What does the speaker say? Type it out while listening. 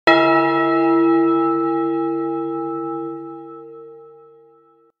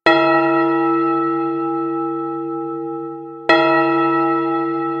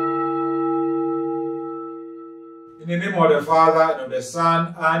of the Father, and of the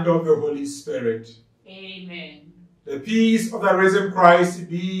Son, and of the Holy Spirit. Amen. The peace of the risen Christ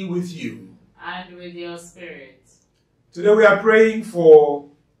be with you. And with your spirit. Today we are praying for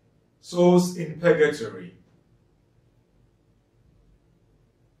souls in purgatory.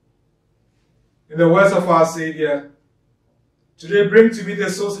 In the words of our Savior, today bring to me the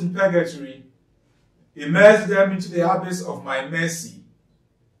souls in purgatory, immerse them into the abyss of my mercy,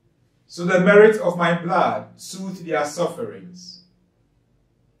 so the merit of my blood soothe their sufferings.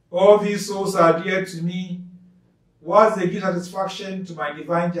 All these souls are dear to me, whilst they give satisfaction to my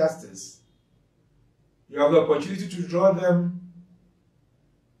divine justice. You have the opportunity to draw them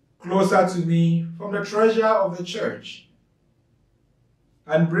closer to me from the treasure of the church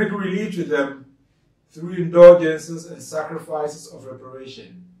and bring relief to them through indulgences and sacrifices of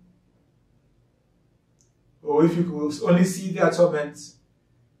reparation. Oh, if you could only see their torment,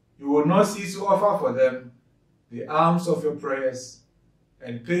 you would not cease to offer for them the alms of your prayers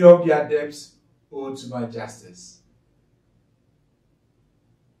and pay off their debts owed to my justice.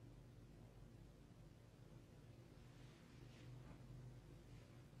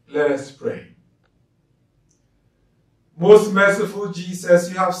 Let us pray. Most merciful Jesus,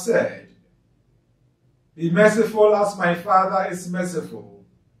 you have said, be merciful as my Father is merciful.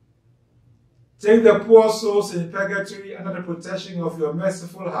 Take the poor souls in purgatory under the protection of your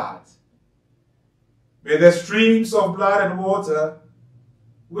merciful heart. May the streams of blood and water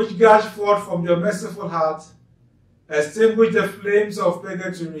which gush forth from your merciful heart extinguish the flames of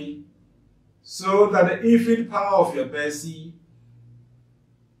purgatory, so that the infinite power of your mercy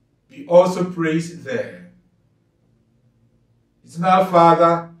be also praised there. Eternal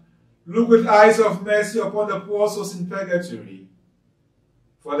Father, look with eyes of mercy upon the poor souls in purgatory.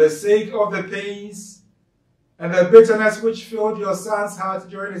 For the sake of the pains and the bitterness which filled your Son's heart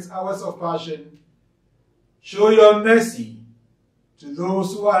during his hours of passion, show your mercy to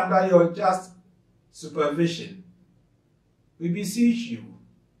those who are under your just supervision. We beseech you,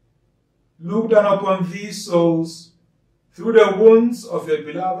 look down upon these souls through the wounds of your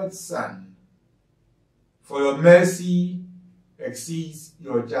beloved Son. For your mercy exceeds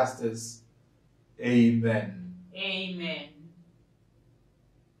your justice. Amen. Amen.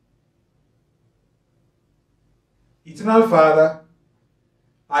 Eternal Father,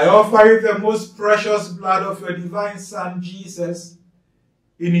 I offer you the most precious blood of your divine Son, Jesus,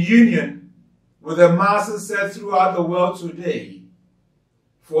 in union with the masses said throughout the world today,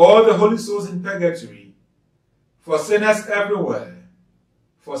 for all the holy souls in purgatory, for sinners everywhere,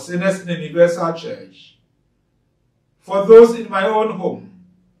 for sinners in the universal church, for those in my own home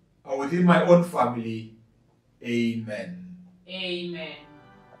and within my own family. Amen. Amen.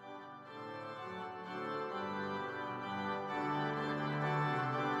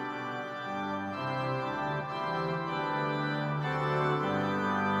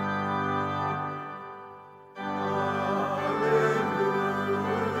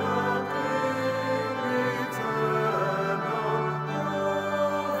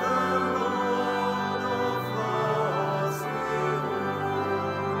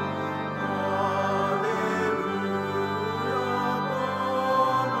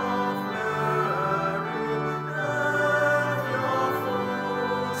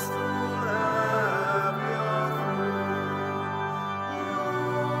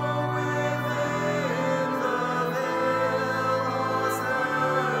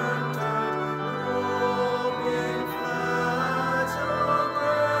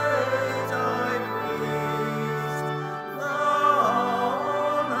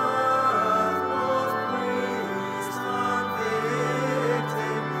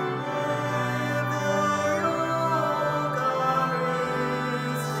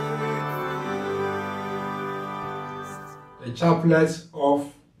 The Chaplet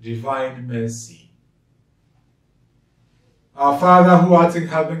of Divine Mercy. Our Father who art in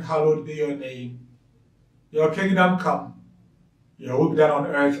heaven, hallowed be your name. Your kingdom come, your will be done on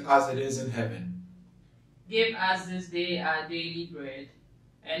earth as it is in heaven. Give us this day our daily bread,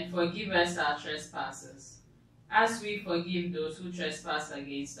 and forgive us our trespasses, as we forgive those who trespass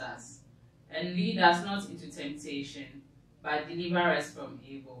against us. And lead us not into temptation, but deliver us from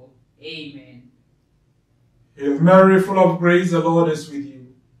evil. Amen. Hail Mary, full of grace, the Lord is with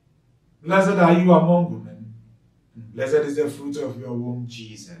you. Blessed are you among women, and blessed is the fruit of your womb,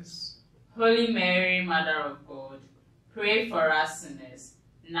 Jesus. Holy Mary, Mother of God, pray for us sinners,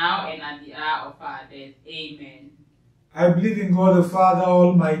 now and at the hour of our death. Amen. I believe in God the Father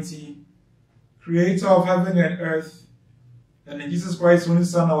Almighty, creator of heaven and earth, and in Jesus Christ, only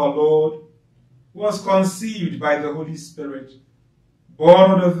Son, our Lord, who was conceived by the Holy Spirit,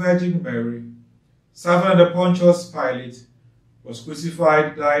 born of the Virgin Mary, suffered under Pontius Pilate, was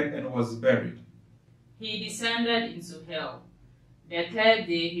crucified, died, and was buried. He descended into hell. The third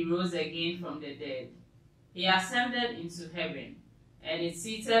day he rose again from the dead. He ascended into heaven, and is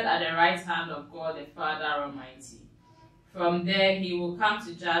seated at the right hand of God the Father Almighty. From there he will come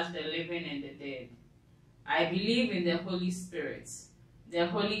to judge the living and the dead. I believe in the Holy Spirit, the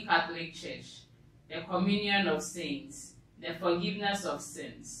Holy Catholic Church, the communion of saints, the forgiveness of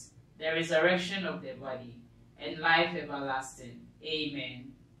sins, the resurrection of the body, and life everlasting.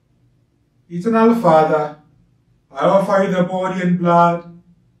 Amen. Eternal Father, I offer you the body and blood,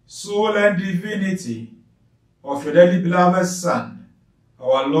 soul and divinity of your dearly beloved Son,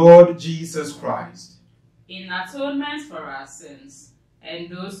 our Lord Jesus Christ, in atonement for our sins and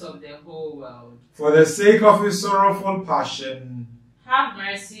those of the whole world. For the sake of his sorrowful passion, have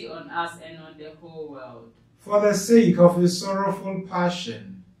mercy on us and on the whole world. For the sake of his sorrowful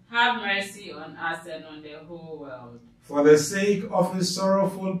passion, have mercy on us and on the whole world. For the sake of his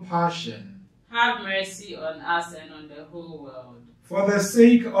sorrowful passion, have mercy on us and on the whole world. For the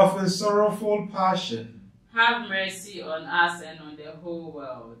sake of his sorrowful passion, have mercy on us and on the whole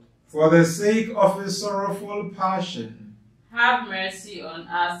world. For the sake of his sorrowful passion, have mercy on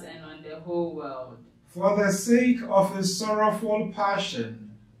us and on the whole world. For the sake of his sorrowful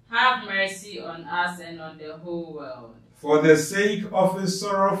passion, have mercy on us and on the whole world. For the sake of his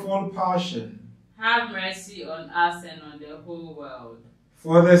sorrowful passion, have mercy on us and on the whole world.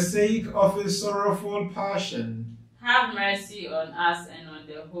 For the sake of his sorrowful passion, have mercy on us and on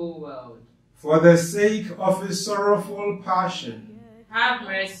the whole world. For the sake of his sorrowful passion, have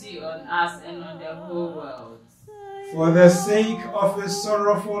mercy on us and on the whole world. For the sake of his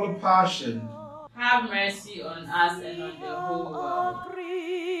sorrowful passion, have mercy on us and on the whole world.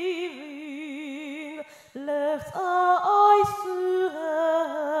 Lift our eyes to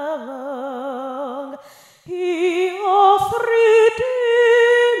heaven, King of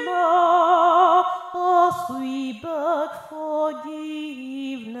Redeemer, as we beg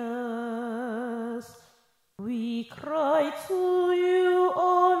forgiveness. We cry to you, O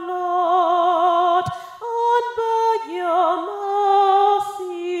Lord, and beg your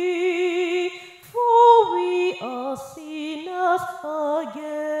mercy, for we are sinners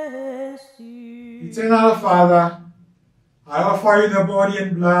against you. Eternal Father, I offer you the body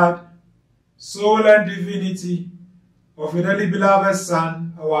and blood, soul and divinity of your dearly beloved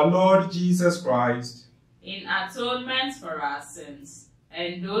Son, our Lord Jesus Christ, in atonement for our sins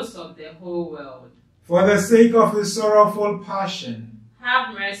and those of the whole world. For the sake of his sorrowful passion,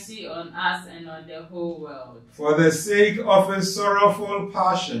 have mercy on us and on the whole world. For the sake of his sorrowful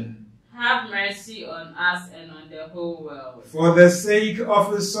passion, have mercy on us and on the whole world. For the sake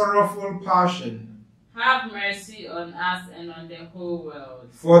of his sorrowful passion, have mercy on us and on the whole world.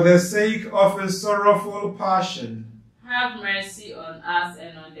 For the sake of his sorrowful passion, have mercy on us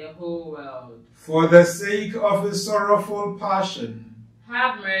and on the whole world. For the sake of his sorrowful passion,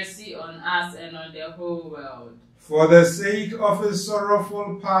 have mercy on us and on the whole world. For the sake of his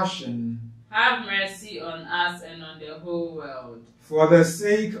sorrowful passion, have mercy on us and on the whole world. For the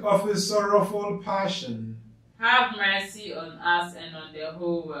sake of his sorrowful passion, have mercy on us and on the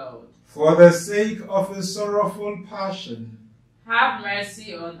whole world. For the sake of his sorrowful passion, have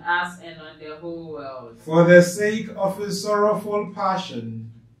mercy on us and on the whole world. For the sake of his sorrowful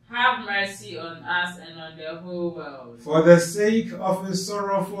passion, have mercy on us and on the whole world. For the sake of his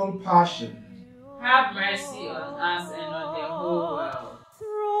sorrowful passion, have mercy on us and on the whole world.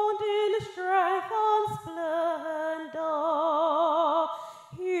 Throned in strength and splendor,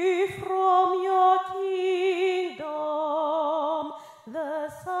 hear from your kingdom the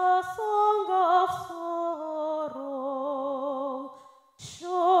song of sorrow.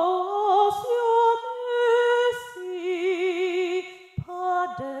 Show us your mercy,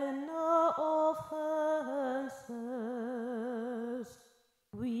 pardon our offenses.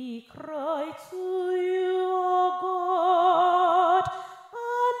 We cry to you, O God,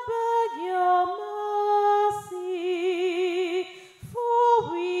 and beg your mercy, for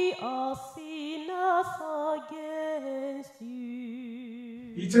we are sinners against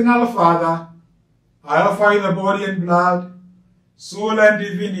you. Eternal Father, I offer you the body and blood, soul and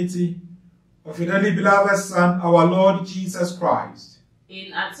divinity of your dearly beloved Son, our Lord Jesus Christ,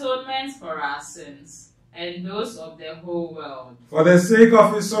 in atonement for our sins and those of the whole world. For the sake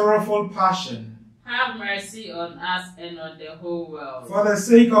of his sorrowful passion, have mercy on us and on the whole world. For the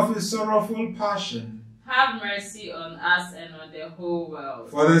sake of his sorrowful passion, have mercy on us and on the whole world.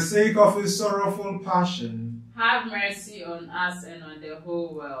 For the sake of his sorrowful passion, have mercy on us and on the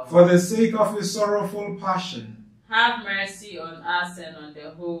whole world. For the sake of his sorrowful passion, Have mercy on us and on the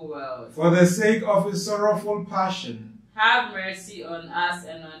whole world. For the sake of his sorrowful passion. Have mercy on us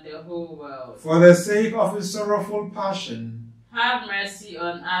and on the whole world. For the sake of his sorrowful passion. Have mercy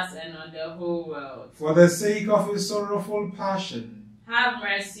on us and on the whole world. For the sake of his sorrowful passion. Have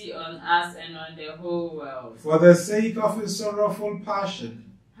mercy on us and on the whole world. For the sake of his sorrowful passion.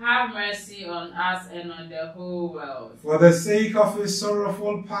 Have mercy on us and on the whole world. For the sake of his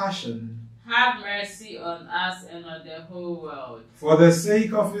sorrowful passion. Have mercy on us and on the whole world. For the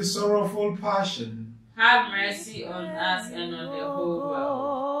sake of his sorrowful passion. Have mercy on us and on the whole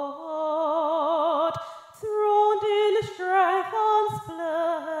world. God, throned in strength and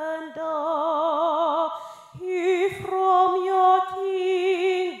splendor, hear from your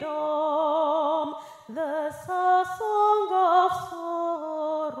kingdom the sad song of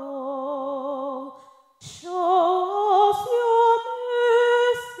sorrow. Show us your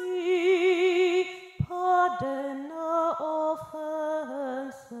mercy, pardon our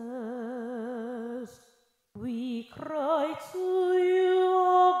offenses. We cry to you,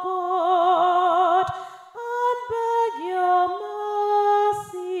 O God, and beg your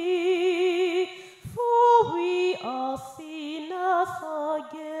mercy, for we are sinners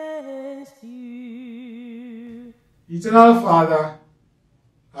against you. Eternal Father,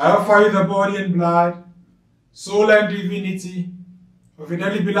 I offer you the body and blood, soul and divinity of your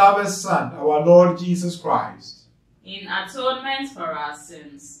dearly beloved Son, our Lord Jesus Christ, in atonement for our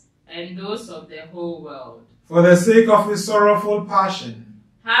sins and those of the whole world. for the sake of his sorrowful passion.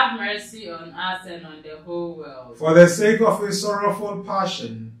 Have mercy on us and on the whole world. For the sake of his sorrowful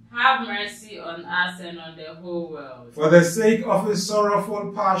passion. Have mercy on us and on the whole world. For the sake of his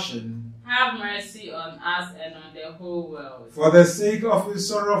sorrowful passion. Have mercy on us and on the whole world. For the sake of his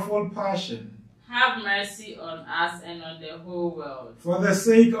sorrowful passion. Have mercy on us and on the whole world. For the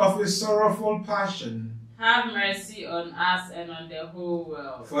sake of his sorrowful passion. Have mercy on us and on the whole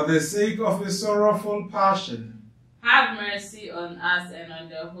world. For the sake of his sorrowful passion. Have mercy on us and on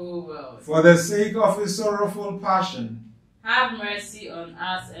the whole world. For the sake of his sorrowful passion. Have mercy on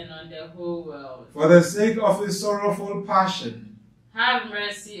us and on the whole world. For the sake of his sorrowful passion. Have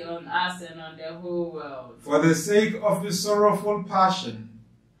mercy on us and on the whole world. For the sake of his sorrowful passion.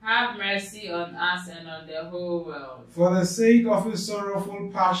 Have mercy on us and on the whole world. For the sake of his sorrowful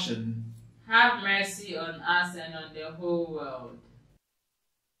passion. Have mercy on us and on the whole world.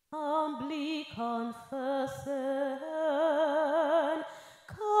 Humbly confessing,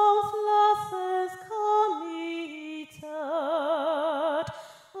 countless sins committed,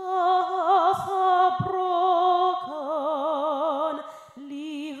 hearts are broken,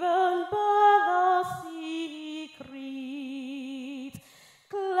 living by the secret.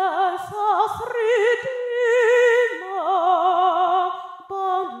 Cleanse us, Redeemer,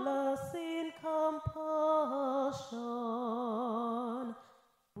 boundless in compassion.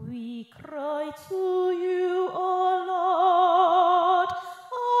 We cry to you, O Lord,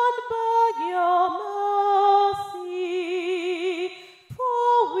 and beg your mercy,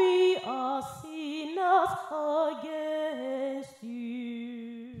 for we are sinners against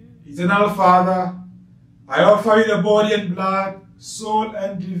you. Eternal Father, I offer you the body and blood, soul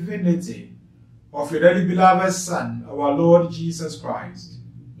and divinity of your dearly beloved Son, our Lord Jesus Christ,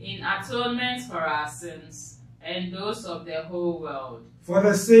 in atonement for our sins and those of the whole world. for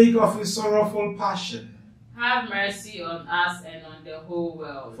the sake of his sorrowful passion. Have mercy on us and on the whole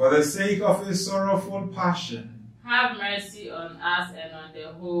world. For the sake of his sorrowful passion. Have mercy on us and on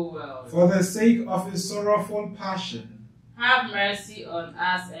the whole world. For the sake of his sorrowful passion. Have mercy on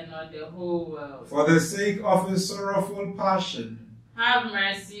us and on the whole world. For the sake of his sorrowful passion. Have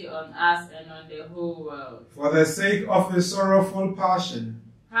mercy on us and on the whole world. For the sake of his sorrowful passion.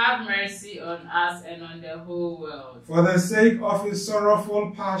 Have mercy on us and on the whole world. For the sake of his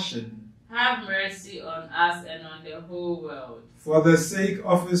sorrowful passion. Have mercy on us and on the whole world. For the sake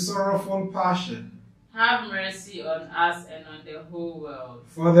of his sorrowful passion. Have mercy on us and on the whole world.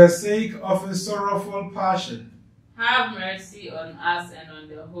 For the sake of his sorrowful passion. Have mercy on us and on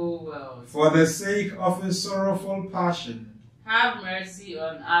the whole world. For the sake of his sorrowful passion. Have mercy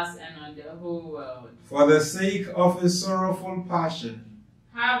on us and on the whole world. For the sake of his sorrowful passion.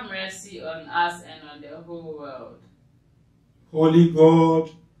 Have mercy on us and on the whole world. Holy God,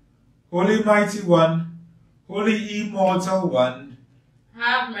 Holy Mighty One, Holy Immortal One,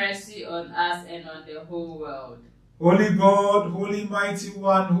 have mercy on us and on the whole world. Holy God, Holy Mighty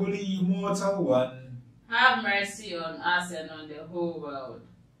One, Holy Immortal One, have mercy on us and on the whole world.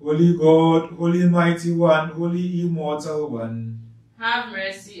 Holy God, Holy Mighty One, Holy Immortal One, have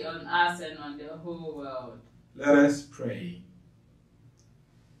mercy on us and on the whole world. Let us pray.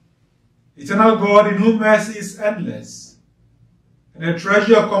 Eternal God, in whom mercy is endless, and a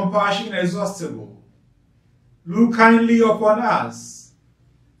treasure of compassion inexhaustible, look kindly upon us,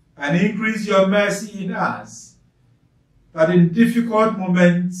 and increase your mercy in us, that in difficult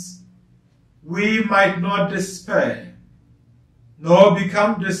moments we might not despair, nor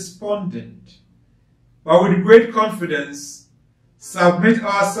become despondent, but with great confidence submit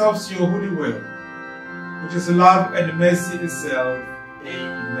ourselves to your holy will, which is love and mercy itself.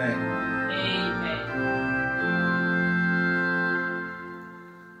 Amen.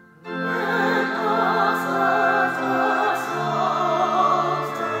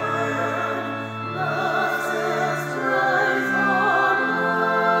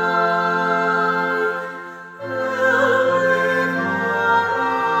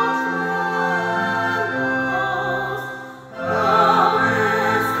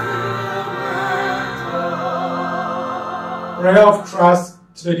 Prayer of trust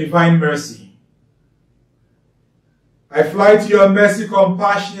to the divine mercy. I fly to your mercy,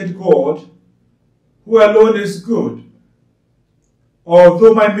 compassionate God, who alone is good.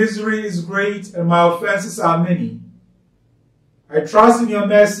 Although my misery is great and my offenses are many, I trust in your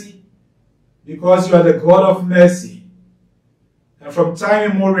mercy because you are the God of mercy. And from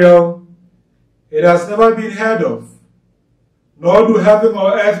time immemorial, it has never been heard of, nor do heaven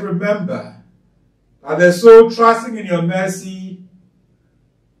or earth remember, that the soul trusting in your mercy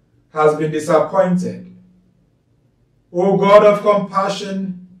has been disappointed. O God of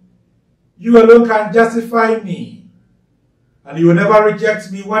compassion, you alone can justify me, and you will never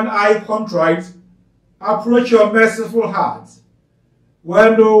reject me when I, contrite, approach your merciful heart,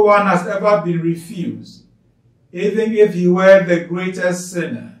 where no one has ever been refused, even if he were the greatest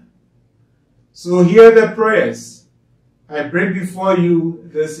sinner. So hear the prayers I bring before you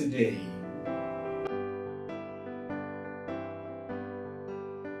this day.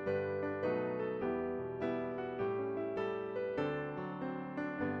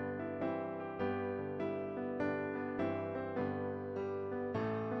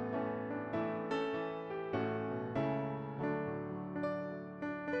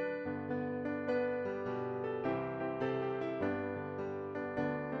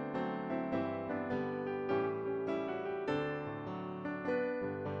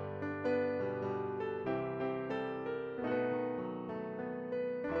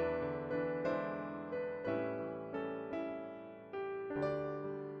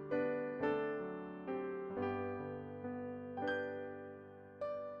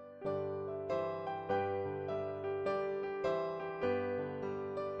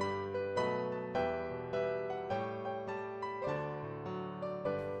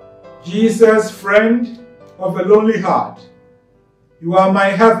 Jesus, friend of a lonely heart, you are my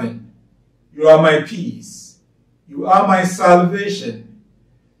heaven, you are my peace, you are my salvation,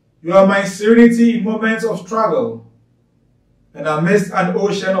 you are my serenity in moments of struggle and amidst an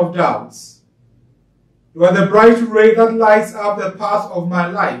ocean of doubts. You are the bright ray that lights up the path of my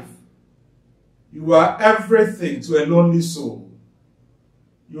life. You are everything to a lonely soul.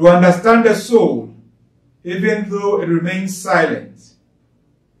 You understand the soul, even though it remains silent.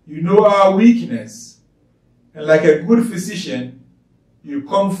 You know our weakness, and like a good physician, you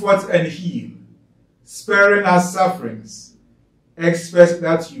comfort and heal, sparing our sufferings. Expect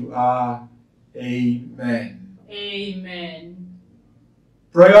that you are. Amen. Amen.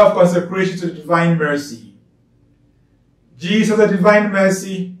 Prayer of consecration to the divine mercy. Jesus, the divine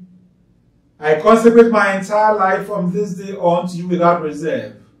mercy, I consecrate my entire life from this day on to you without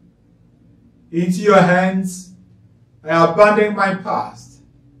reserve. Into your hands, I abandon my past,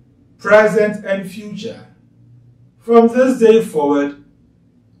 present and future. From this day forward,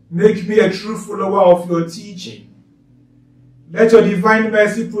 make me a true follower of your teaching. Let your divine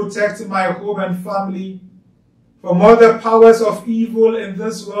mercy protect my home and family from all the powers of evil in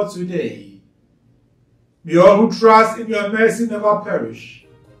this world today. May all who trust in your mercy never perish.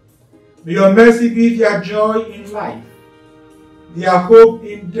 May your mercy be their joy in life, their hope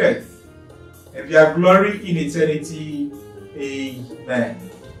in death, and their glory in eternity. Amen.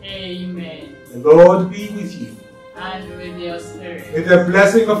 Amen. The Lord be with you. And with your spirit. With the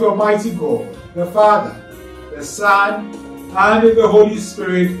blessing of Almighty God, the Father, the Son, and the Holy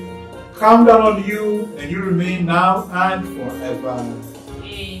Spirit, come down on you, and you remain now and forever.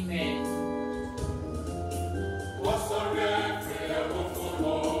 Amen.